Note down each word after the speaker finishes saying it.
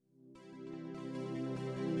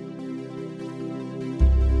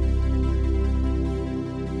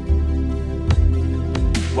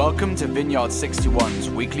Welcome to Vineyard 61's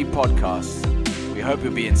weekly podcast. We hope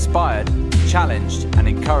you'll be inspired, challenged, and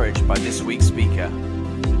encouraged by this week's speaker.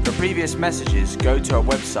 For previous messages, go to our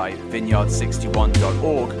website,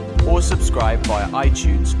 vineyard61.org, or subscribe via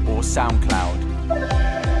iTunes or SoundCloud.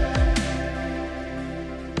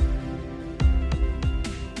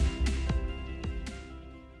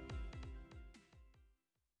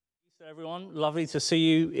 Everyone, lovely to see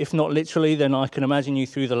you. If not literally, then I can imagine you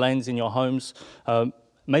through the lens in your homes.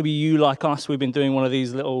 Maybe you, like us, we've been doing one of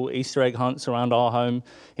these little Easter egg hunts around our home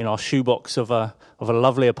in our shoebox of a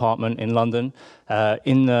lovely apartment in London,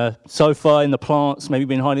 in the sofa, in the plants, maybe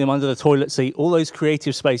been hiding them under the toilet seat. All those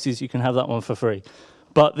creative spaces, you can have that one for free.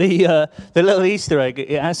 But the little Easter egg,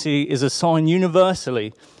 it actually is a sign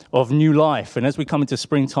universally of new life. And as we come into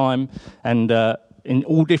springtime and in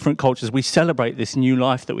all different cultures, we celebrate this new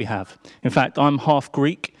life that we have. In fact, I'm half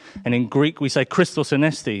Greek, and in Greek we say Christos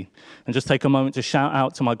Anesti. And just take a moment to shout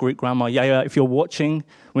out to my Greek grandma, Yaya, if you're watching,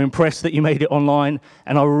 we're impressed that you made it online,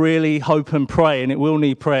 and I really hope and pray, and it will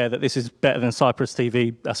need prayer, that this is better than Cyprus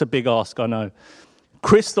TV. That's a big ask, I know.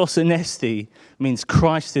 Christos Anesti means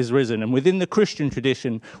Christ is risen. And within the Christian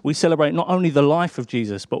tradition, we celebrate not only the life of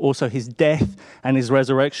Jesus, but also his death and his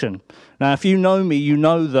resurrection. Now, if you know me, you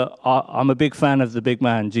know that I'm a big fan of the big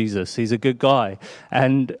man, Jesus. He's a good guy.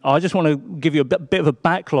 And I just want to give you a bit of a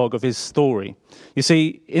backlog of his story. You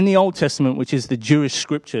see, in the Old Testament, which is the Jewish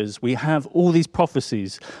scriptures, we have all these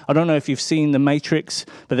prophecies. I don't know if you've seen The Matrix,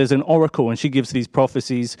 but there's an oracle, and she gives these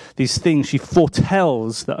prophecies, these things she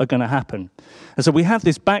foretells that are going to happen. And so we have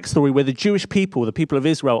this backstory where the Jewish people, the people of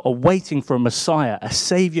Israel, are waiting for a Messiah, a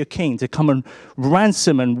Savior King, to come and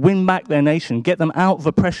ransom and win back their nation, get them out of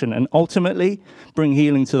oppression, and ultimately bring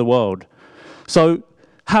healing to the world. So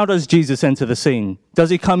how does Jesus enter the scene? Does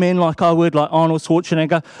he come in like I would, like Arnold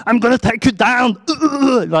Schwarzenegger? I'm going to take you down!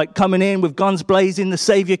 Like coming in with guns blazing, the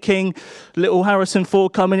Savior King, little Harrison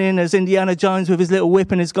Ford coming in as Indiana Jones with his little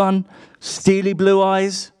whip and his gun, steely blue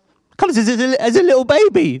eyes. Comes as a little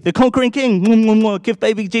baby, the conquering king. Give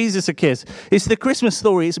baby Jesus a kiss. It's the Christmas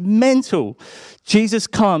story. It's mental. Jesus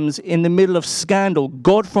comes in the middle of scandal.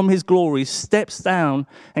 God from his glory steps down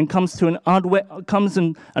and comes to an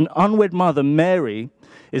unwed mother, Mary,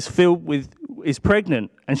 is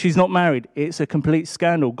pregnant, and she's not married. It's a complete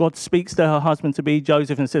scandal. God speaks to her husband-to-be,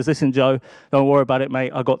 Joseph, and says, listen, Joe, don't worry about it,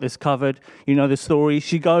 mate. I got this covered. You know the story.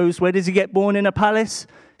 She goes, where does he get born? In a palace?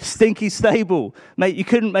 Stinky stable. Mate, you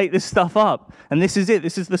couldn't make this stuff up. And this is it.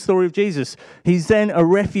 This is the story of Jesus. He's then a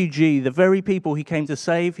refugee. The very people he came to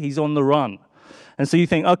save, he's on the run. And so you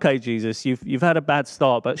think, okay, Jesus, you've had a bad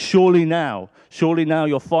start, but surely now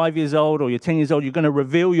you're 5 years old or you're 10 years old, you're going to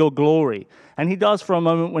reveal your glory. And he does for a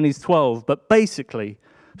moment when he's 12, but basically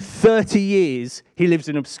 30 years he lives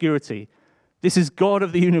in obscurity. This is God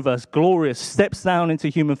of the universe, glorious, steps down into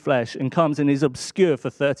human flesh and comes and is obscure for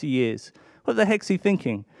 30 years. What the heck's he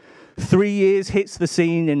thinking? 3 years hits the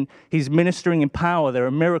scene and he's ministering in power. There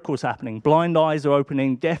are miracles happening. Blind eyes are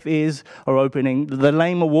opening. Deaf ears are opening. The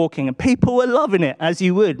lame are walking. And people are loving it, as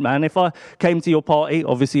you would, man. If I came to your party,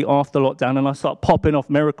 obviously after lockdown, and I start popping off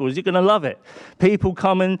miracles, you're going to love it. People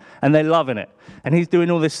coming and they're loving it. And he's doing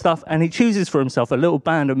all this stuff. And he chooses for himself a little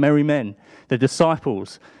band of merry men, the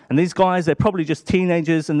disciples. And these guys, they're probably just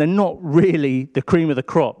teenagers, and they're not really the cream of the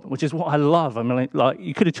crop, which is what I love. I mean, like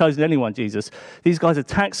you could have chosen anyone, Jesus. These guys are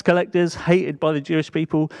tax collectors, hated by the Jewish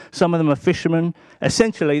people. Some of them are fishermen.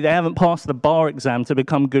 Essentially, they haven't passed the bar exam to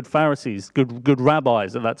become good Pharisees, good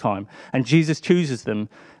rabbis at that time. And Jesus chooses them.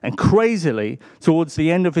 And crazily, towards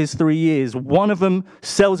the end of his 3 years, one of them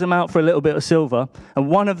sells him out for a little bit of silver, and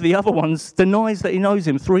one of the other ones denies that he knows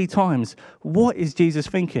him 3 times. What is Jesus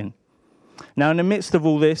thinking? Now, in the midst of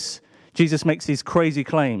all this, Jesus makes these crazy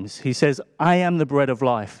claims. He says, I am the bread of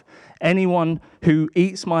life. Anyone who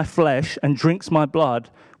eats my flesh and drinks my blood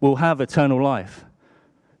will have eternal life.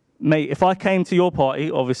 Mate, if I came to your party,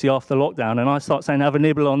 obviously after lockdown, and I start saying, have a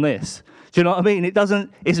nibble on this, do you know what I mean?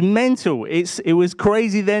 It's mental. It was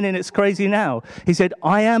crazy then and it's crazy now. He said,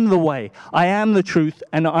 I am the way, I am the truth,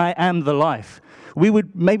 and I am the life. We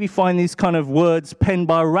would maybe find these kind of words penned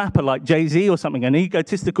by a rapper like Jay-Z or something, an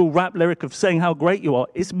egotistical rap lyric of saying how great you are.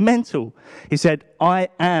 It's mental. He said, I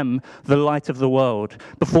am the light of the world.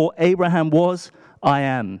 Before Abraham was, I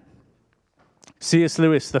am. C.S.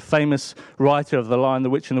 Lewis, the famous writer of The Lion, the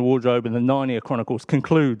Witch, and the Wardrobe and the Narnia Chronicles,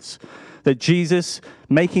 concludes that Jesus,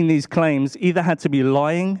 making these claims, either had to be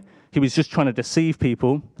lying, he was just trying to deceive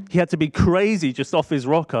people, he had to be crazy just off his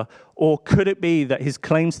rocker, or could it be that his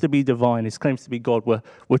claims to be divine, his claims to be God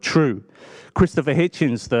were true? Christopher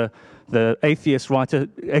Hitchens, the atheist writer,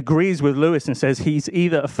 agrees with Lewis and says he's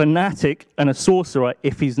either a fanatic and a sorcerer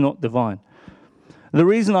if he's not divine. The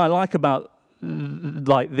reason I like about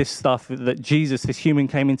like this stuff, that Jesus, this human,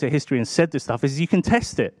 came into history and said this stuff, is you can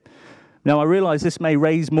test it. Now, I realize this may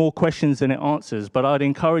raise more questions than it answers, but I'd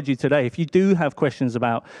encourage you today, if you do have questions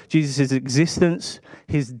about Jesus' existence,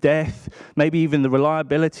 his death, maybe even the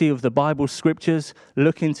reliability of the Bible scriptures,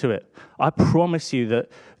 look into it. I promise you that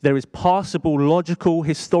there is passable, logical,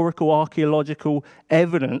 historical, archaeological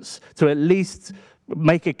evidence to at least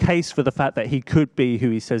make a case for the fact that he could be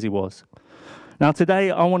who he says he was. Now,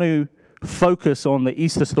 today, I want to focus on the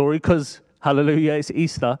Easter story because, hallelujah, it's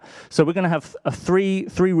Easter. So we're going to have three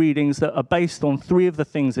readings that are based on three of the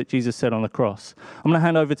things that Jesus said on the cross. I'm going to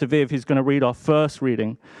hand over to Viv, who's going to read our first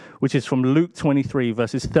reading, which is from Luke 23,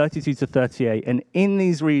 verses 32 to 38. And in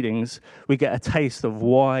these readings, we get a taste of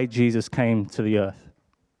why Jesus came to the earth.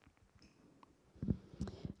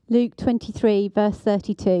 Luke 23, verse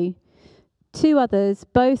 32. 2 others,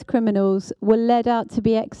 both criminals, were led out to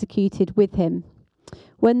be executed with him.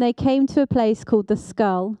 When they came to a place called the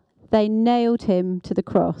Skull, they nailed him to the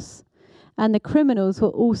cross, and the criminals were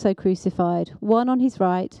also crucified, one on his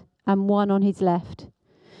right and one on his left.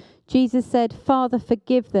 Jesus said, "Father,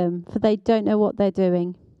 forgive them, for they don't know what they're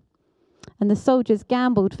doing." And the soldiers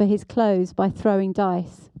gambled for his clothes by throwing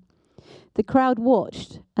dice. The crowd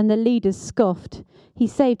watched, and the leaders scoffed. "He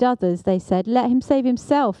saved others," they said. "Let him save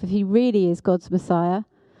himself if he really is God's Messiah,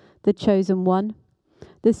 the chosen one."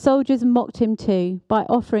 The soldiers mocked him too by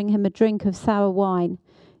offering him a drink of sour wine.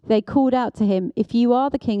 They called out to him, "If you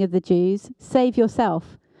are the king of the Jews, save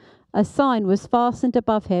yourself." A sign was fastened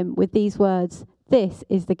above him with these words, "This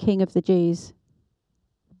is the King of the Jews."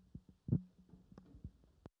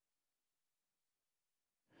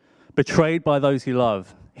 Betrayed by those he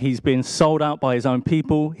loved. He's been sold out by his own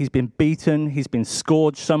people. He's been beaten. He's been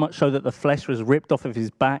scourged, so much so that the flesh was ripped off of his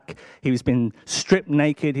back. He's been stripped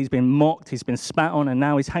naked. He's been mocked. He's been spat on. And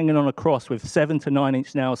now he's hanging on a cross with 7 to 9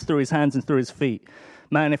 inch nails through his hands and through his feet.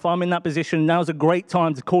 Man, if I'm in that position, now's a great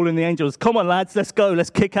time to call in the angels. Come on, lads, let's go. Let's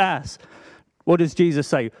kick ass. What does Jesus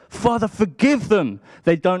say? "Father, forgive them.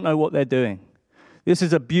 They don't know what they're doing." This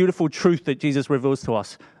is a beautiful truth that Jesus reveals to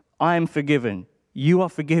us. I am forgiven. You are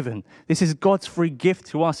forgiven. This is God's free gift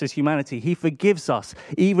to us as humanity. He forgives us,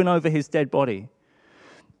 even over his dead body.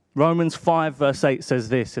 Romans 5, verse 8 says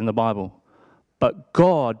this in the Bible. But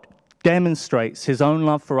God demonstrates his own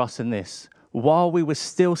love for us in this. While we were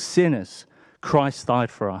still sinners, Christ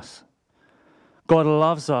died for us. God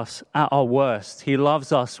loves us at our worst. He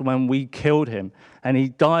loves us when we killed him. And he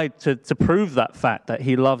died to prove that fact, that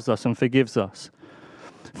he loves us and forgives us.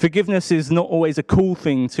 Forgiveness is not always a cool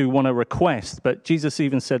thing to want to request, but Jesus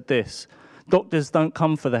even said this: doctors don't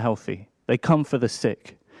come for the healthy, they come for the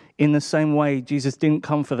sick. In the same way, Jesus didn't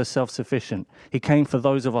come for the self-sufficient. He came for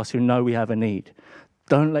those of us who know we have a need.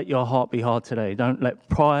 Don't let your heart be hard today. Don't let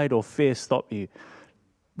pride or fear stop you.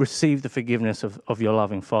 Receive the forgiveness of your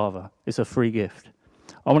loving Father. It's a free gift.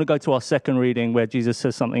 I want to go to our second reading where Jesus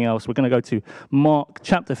says something else. We're going to go to Mark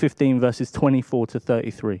chapter 15, verses 24 to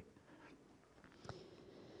 33.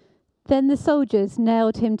 Then the soldiers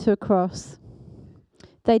nailed him to a cross.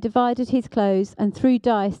 They divided his clothes and threw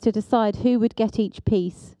dice to decide who would get each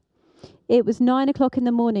piece. It was 9 o'clock in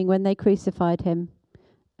the morning when they crucified him.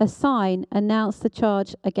 A sign announced the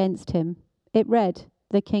charge against him. It read,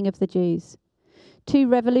 "The King of the Jews." 2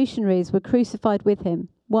 revolutionaries were crucified with him,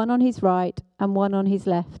 one on his right and one on his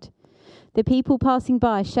left. The people passing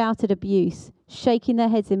by shouted abuse, shaking their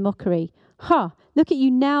heads in mockery. "Ha! Look at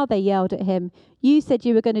you now," they yelled at him. "You said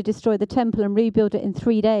you were going to destroy the temple and rebuild it in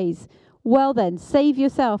 3 days. Well then, save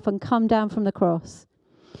yourself and come down from the cross."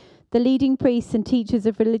 The leading priests and teachers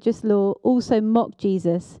of religious law also mocked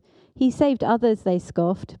Jesus. "He saved others," they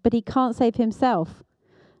scoffed, "but he can't save himself.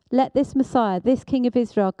 Let this Messiah, this King of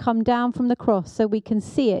Israel, come down from the cross so we can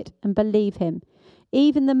see it and believe him."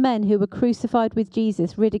 Even the men who were crucified with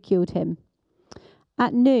Jesus ridiculed him.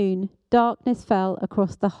 At noon, darkness fell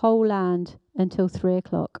across the whole land until 3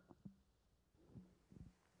 o'clock.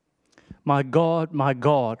 My God,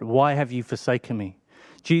 why have you forsaken me?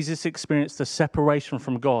 Jesus experienced a separation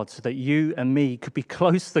from God so that you and me could be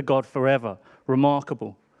close to God forever.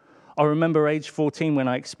 Remarkable. I remember age 14 when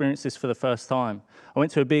I experienced this for the first time. I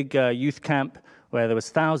went to a big youth camp where there was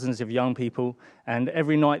thousands of young people, and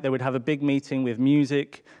every night they would have a big meeting with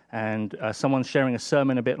music and someone sharing a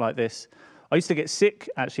sermon a bit like this. I used to get sick,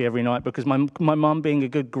 actually, every night because my mum, being a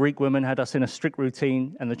good Greek woman, had us in a strict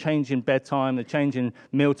routine, and the change in bedtime, the change in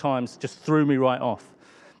meal times just threw me right off.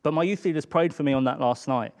 But my youth leaders prayed for me on that last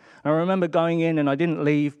night. And I remember going in, and I didn't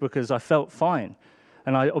leave because I felt fine.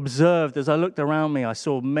 And I observed, as I looked around me, I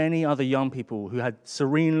saw many other young people who had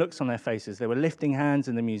serene looks on their faces. They were lifting hands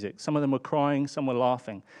in the music. Some of them were crying, some were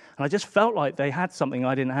laughing. And I just felt like they had something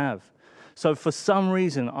I didn't have. So for some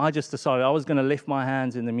reason, I just decided I was going to lift my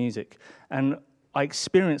hands in the music. And I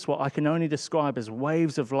experienced what I can only describe as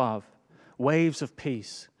waves of love, waves of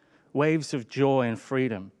peace, waves of joy and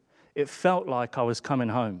freedom. It felt like I was coming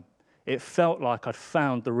home. It felt like I'd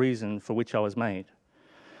found the reason for which I was made.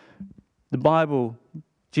 The Bible,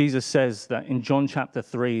 Jesus says that in John chapter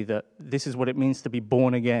 3, that this is what it means to be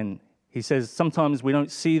born again. He says, sometimes we don't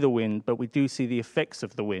see the wind, but we do see the effects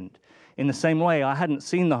of the wind. In the same way, I hadn't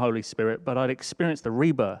seen the Holy Spirit, but I'd experienced the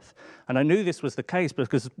rebirth. And I knew this was the case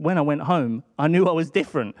because when I went home, I knew I was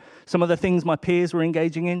different. Some of the things my peers were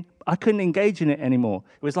engaging in, I couldn't engage in it anymore.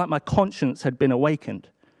 It was like my conscience had been awakened.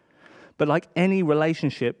 But like any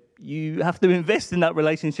relationship, you have to invest in that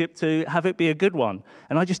relationship to have it be a good one.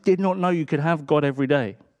 And I just did not know you could have God every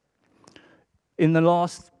day. In the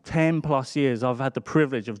last 10 plus years, I've had the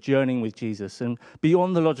privilege of journeying with Jesus. And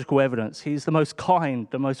beyond the logical evidence, he's the most kind,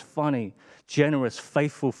 the most funny, generous,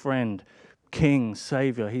 faithful friend, King,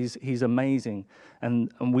 Savior. He's amazing.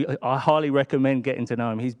 And I highly recommend getting to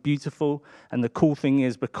know him. He's beautiful. And the cool thing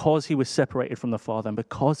is, because he was separated from the Father and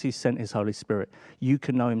because he sent his Holy Spirit, you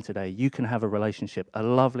can know him today. You can have a relationship, a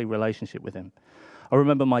lovely relationship with him. I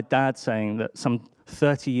remember my dad saying that some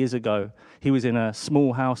 30 years ago, he was in a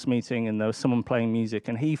small house meeting and there was someone playing music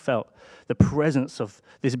and he felt the presence of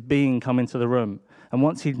this being come into the room. And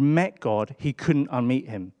once he'd met God, he couldn't unmeet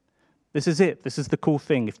him. This is it. This is the cool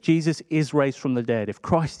thing. If Jesus is raised from the dead, if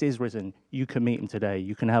Christ is risen, you can meet him today.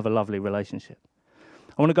 You can have a lovely relationship.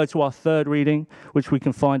 I want to go to our third reading, which we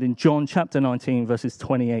can find in John chapter 19, verses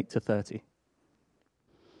 28 to 30.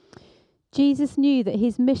 Jesus knew that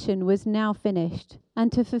his mission was now finished,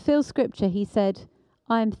 and to fulfill Scripture, he said,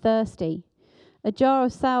 "I am thirsty." A jar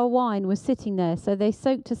of sour wine was sitting there, so they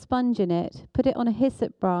soaked a sponge in it, put it on a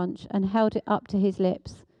hyssop branch, and held it up to his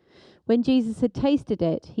lips. When Jesus had tasted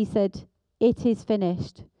it, he said, "It is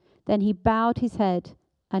finished." Then he bowed his head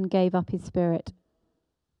and gave up his spirit.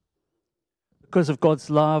 Because of God's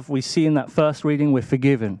love, we see in that first reading we're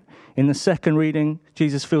forgiven. In the second reading,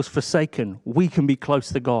 Jesus feels forsaken. We can be close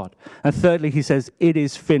to God. And thirdly, he says, "It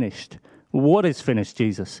is finished." What is finished,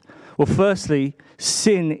 Jesus? Well, firstly,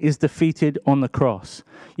 sin is defeated on the cross.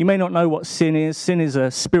 You may not know what sin is. Sin is a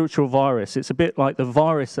spiritual virus. It's a bit like the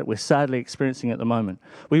virus that we're sadly experiencing at the moment.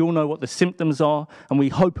 We all know what the symptoms are, and we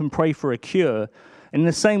hope and pray for a cure. In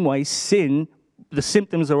the same way, sin, the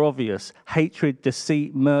symptoms are obvious. Hatred,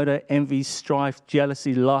 deceit, murder, envy, strife,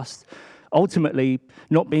 jealousy, lust. Ultimately,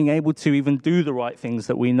 not being able to even do the right things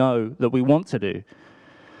that we know that we want to do.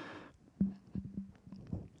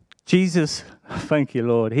 Jesus, thank you,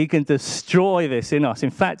 Lord, he can destroy this in us. In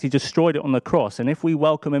fact, he destroyed it on the cross. And if we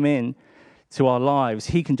welcome him in to our lives,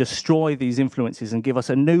 he can destroy these influences and give us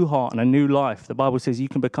a new heart and a new life. The Bible says you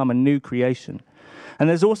can become a new creation. And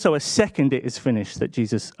there's also a second "it is finished" that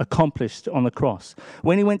Jesus accomplished on the cross.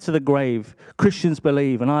 When he went to the grave, Christians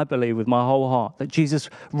believe, and I believe with my whole heart, that Jesus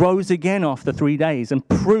rose again after 3 days and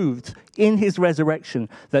proved in his resurrection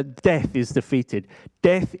that death is defeated.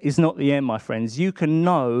 Death is not the end, my friends. You can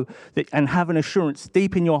know that and have an assurance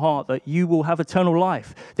deep in your heart that you will have eternal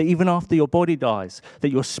life, that even after your body dies, that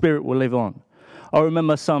your spirit will live on. I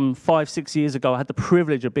remember some 5-6 years ago, I had the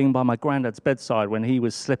privilege of being by my granddad's bedside when he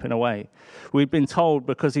was slipping away. We'd been told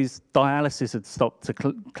because his dialysis had stopped to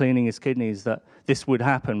cleaning his kidneys that this would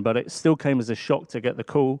happen, but it still came as a shock to get the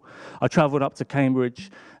call. I travelled up to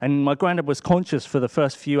Cambridge, and my granddad was conscious for the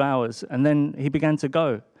first few hours, and then he began to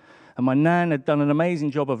go. And my nan had done an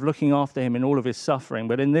amazing job of looking after him in all of his suffering,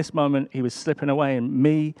 but in this moment, he was slipping away, and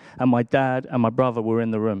me and my dad and my brother were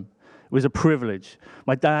in the room. It was a privilege.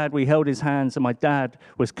 My dad, we held his hands, and my dad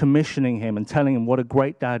was commissioning him and telling him what a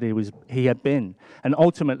great dad he had been, and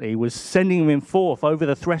ultimately was sending him forth over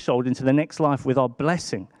the threshold into the next life with our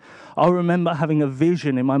blessing. I remember having a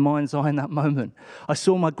vision in my mind's eye in that moment. I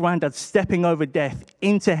saw my granddad stepping over death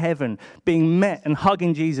into heaven, being met and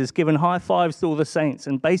hugging Jesus, giving high fives to all the saints,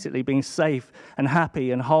 and basically being safe and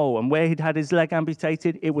happy and whole. And where he'd had his leg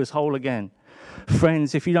amputated, it was whole again.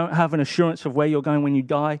 Friends, if you don't have an assurance of where you're going when you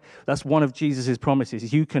die, that's one of Jesus'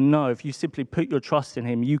 promises. You can know, if you simply put your trust in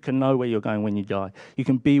him, you can know where you're going when you die. You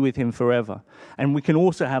can be with him forever. And we can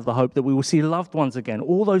also have the hope that we will see loved ones again,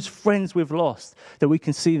 all those friends we've lost, that we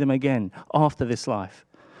can see them again after this life.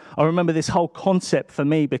 I remember this whole concept for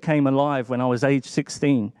me became alive when I was age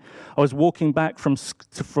 16. I was walking back from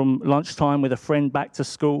lunchtime with a friend back to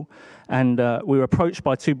school, and we were approached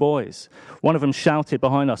by two boys. One of them shouted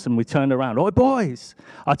behind us, and we turned around. "Oi, boys!"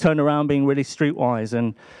 I turned around being really streetwise,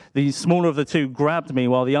 and the smaller of the two grabbed me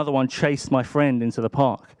while the other one chased my friend into the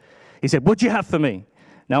park. He said, "What do you have for me?"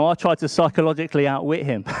 Now, I tried to psychologically outwit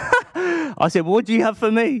him. I said, "What do you have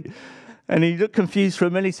for me?" And he looked confused for a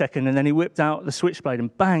millisecond, and then he whipped out the switchblade,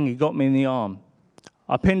 and bang, he got me in the arm.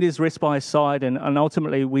 I pinned his wrist by his side, and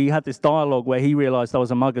ultimately we had this dialogue where he realized I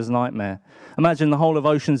was a mugger's nightmare. Imagine the whole of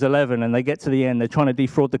Ocean's 11, and they get to the end, they're trying to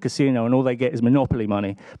defraud the casino, and all they get is Monopoly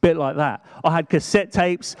money. Bit like that. I had cassette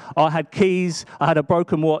tapes, I had keys, I had a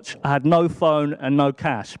broken watch, I had no phone and no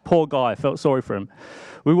cash. Poor guy, I felt sorry for him.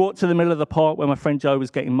 We walked to the middle of the park where my friend Joe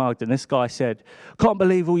was getting mugged, and this guy said, "Can't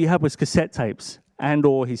believe all you had was cassette tapes."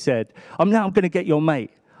 And/or he said, I'm going to get your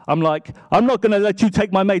mate. I'm like, I'm not going to let you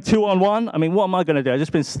take my mate 2-on-1. I mean, what am I going to do? I've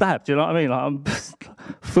just been stabbed, you know what I mean? Like, I'm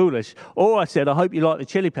foolish. Or I said, I hope you like the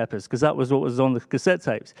Chili Peppers, because that was what was on the cassette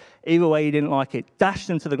tapes. Either way, he didn't like it. Dashed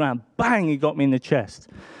him to the ground. Bang, he got me in the chest.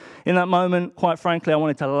 In that moment, quite frankly, I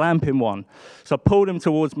wanted to lamp him one. So I pulled him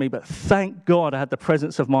towards me, but thank God I had the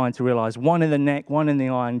presence of mind to realize one in the neck, one in the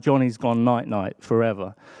eye, and Johnny's gone night-night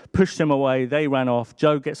forever. Pushed him away, they ran off.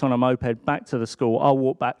 Joe gets on a moped back to the school. I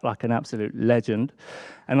walk back like an absolute legend.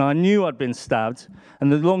 And I knew I'd been stabbed.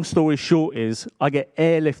 And the long story short is I get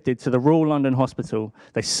airlifted to the Royal London Hospital.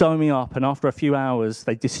 They sew me up, and after a few hours,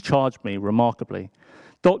 they discharged me remarkably.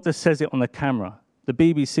 Doctor says it on the camera. The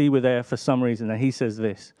BBC were there for some reason, and he says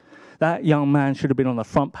this: "That young man should have been on the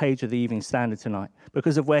front page of the Evening Standard tonight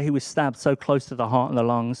because of where he was stabbed so close to the heart and the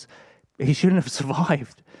lungs. He shouldn't have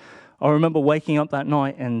survived." I remember waking up that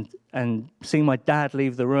night and seeing my dad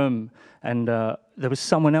leave the room, and there was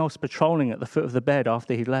someone else patrolling at the foot of the bed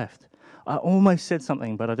after he'd left. I almost said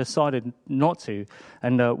something, but I decided not to,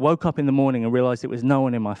 and woke up in the morning and realized it was no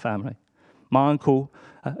one in my family. My uncle,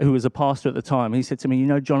 who was a pastor at the time, he said to me, "You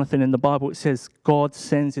know, Jonathan, in the Bible it says God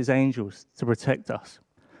sends his angels to protect us."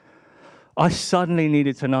 I suddenly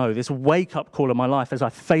needed to know, this wake-up call in my life as I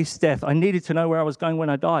faced death. I needed to know where I was going when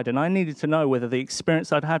I died, and I needed to know whether the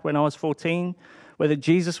experience I'd had when I was 14, whether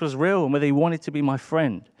Jesus was real and whether he wanted to be my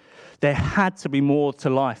friend. There had to be more to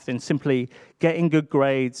life than simply getting good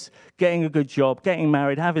grades, getting a good job, getting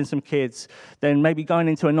married, having some kids, then maybe going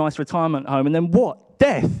into a nice retirement home, and then what?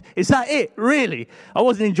 Death? Is that it? Really? I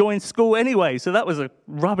wasn't enjoying school anyway, so that was a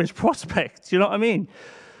rubbish prospect. You know what I mean?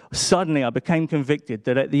 Suddenly, I became convicted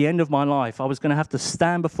that at the end of my life, I was going to have to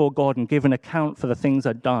stand before God and give an account for the things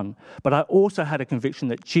I'd done. But I also had a conviction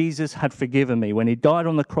that Jesus had forgiven me. When he died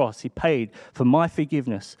on the cross, he paid for my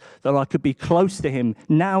forgiveness, that I could be close to him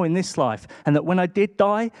now in this life, and that when I did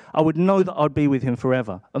die, I would know that I'd be with him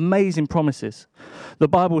forever. Amazing promises. The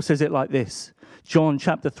Bible says it like this. John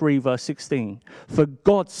chapter 3, verse 16. "For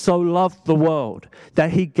God so loved the world that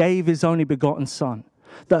he gave his only begotten Son,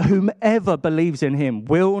 that whomever believes in him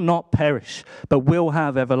will not perish, but will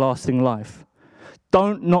have everlasting life."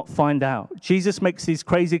 Don't not find out. Jesus makes these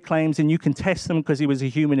crazy claims, and you can test them because he was a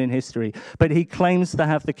human in history. But he claims to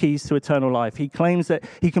have the keys to eternal life. He claims that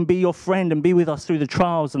he can be your friend and be with us through the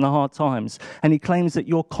trials and the hard times. And he claims that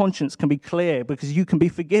your conscience can be clear because you can be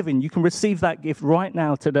forgiven. You can receive that gift right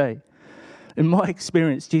now, today. In my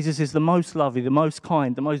experience, Jesus is the most lovely, the most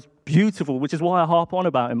kind, the most beautiful, which is why I harp on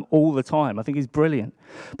about him all the time. I think he's brilliant.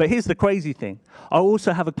 But here's the crazy thing. I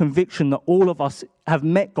also have a conviction that all of us have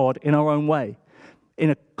met God in our own way. In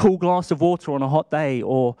a cool glass of water on a hot day,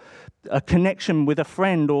 or a connection with a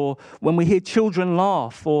friend, or when we hear children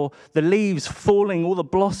laugh, or the leaves falling, all the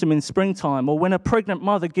blossom in springtime, or when a pregnant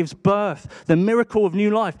mother gives birth, the miracle of new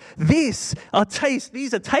life. These are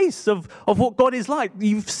tastes of what God is like.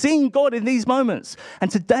 You've seen God in these moments. And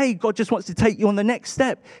today, God just wants to take you on the next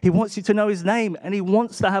step. He wants you to know his name, and he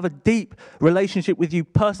wants to have a deep relationship with you,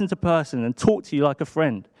 person to person, and talk to you like a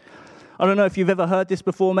friend. I don't know if you've ever heard this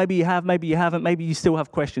before. Maybe you have, maybe you haven't. Maybe you still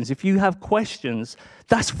have questions. If you have questions,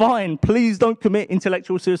 that's fine. Please don't commit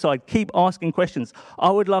intellectual suicide. Keep asking questions.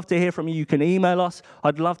 I would love to hear from you. You can email us.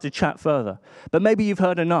 I'd love to chat further. But maybe you've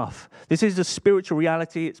heard enough. This is a spiritual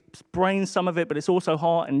reality. It's brain, some of it, but it's also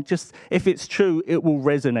heart. And just if it's true, it will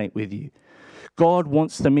resonate with you. God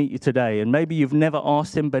wants to meet you today. And maybe you've never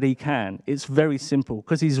asked him, but he can. It's very simple.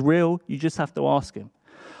 Because he's real, you just have to ask him.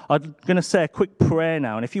 I'm going to say a quick prayer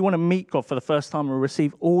now. And if you want to meet God for the first time and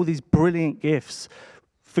receive all these brilliant gifts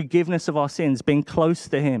forgiveness of our sins, being close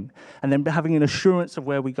to him, and then having an assurance of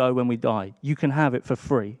where we go when we die. You can have it for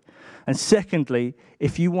free. And secondly,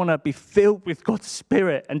 if you want to be filled with God's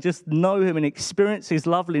Spirit and just know him and experience his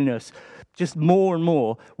loveliness just more and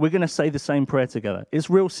more, we're going to say the same prayer together. It's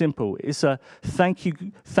real simple. It's a thank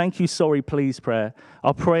you, sorry, please prayer.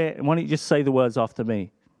 I'll pray it, and why don't you just say the words after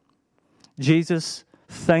me? Jesus,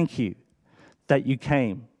 thank you that you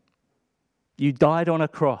came. You died on a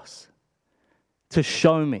cross to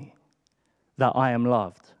show me that I am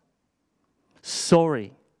loved.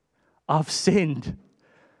 Sorry, I've sinned.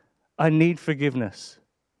 I need forgiveness.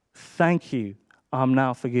 Thank you, I'm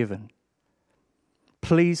now forgiven.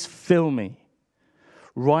 Please fill me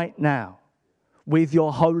right now with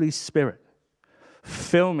your Holy Spirit.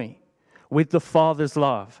 Fill me with the Father's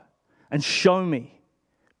love and show me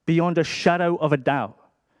beyond a shadow of a doubt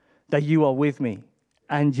that you are with me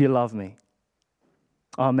and you love me.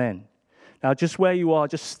 Amen. Now, just where you are,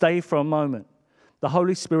 just stay for a moment. The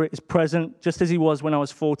Holy Spirit is present just as he was when I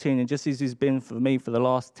was 14 and just as he's been for me for the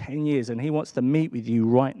last 10 years, and he wants to meet with you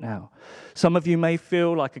right now. Some of you may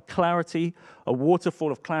feel like a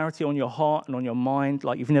waterfall of clarity on your heart and on your mind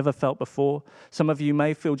like you've never felt before. Some of you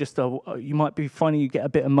may feel you might be finding you get a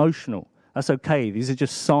bit emotional. That's okay. These are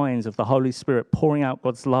just signs of the Holy Spirit pouring out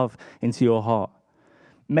God's love into your heart.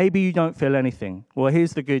 Maybe you don't feel anything. Well,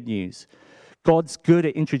 here's the good news. God's good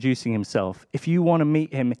at introducing himself. If you want to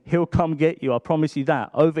meet him, he'll come get you. I promise you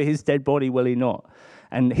that. Over his dead body, will he not?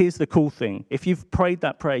 And here's the cool thing. If you've prayed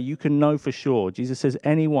that prayer, you can know for sure. Jesus says,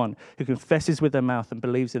 anyone who confesses with their mouth and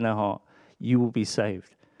believes in their heart, you will be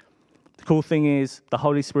saved. The cool thing is the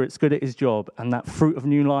Holy Spirit's good at his job, and that fruit of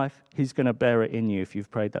new life, he's going to bear it in you if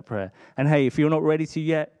you've prayed that prayer. And hey, if you're not ready to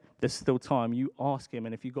yet, there's still time. You ask him,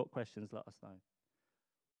 and if you've got questions, let us know.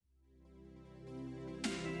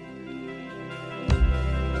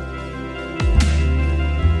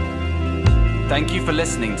 Thank you for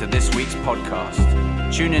listening to this week's podcast.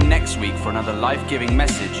 Tune in next week for another life-giving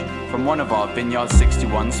message from one of our Vineyard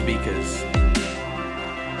 61 speakers.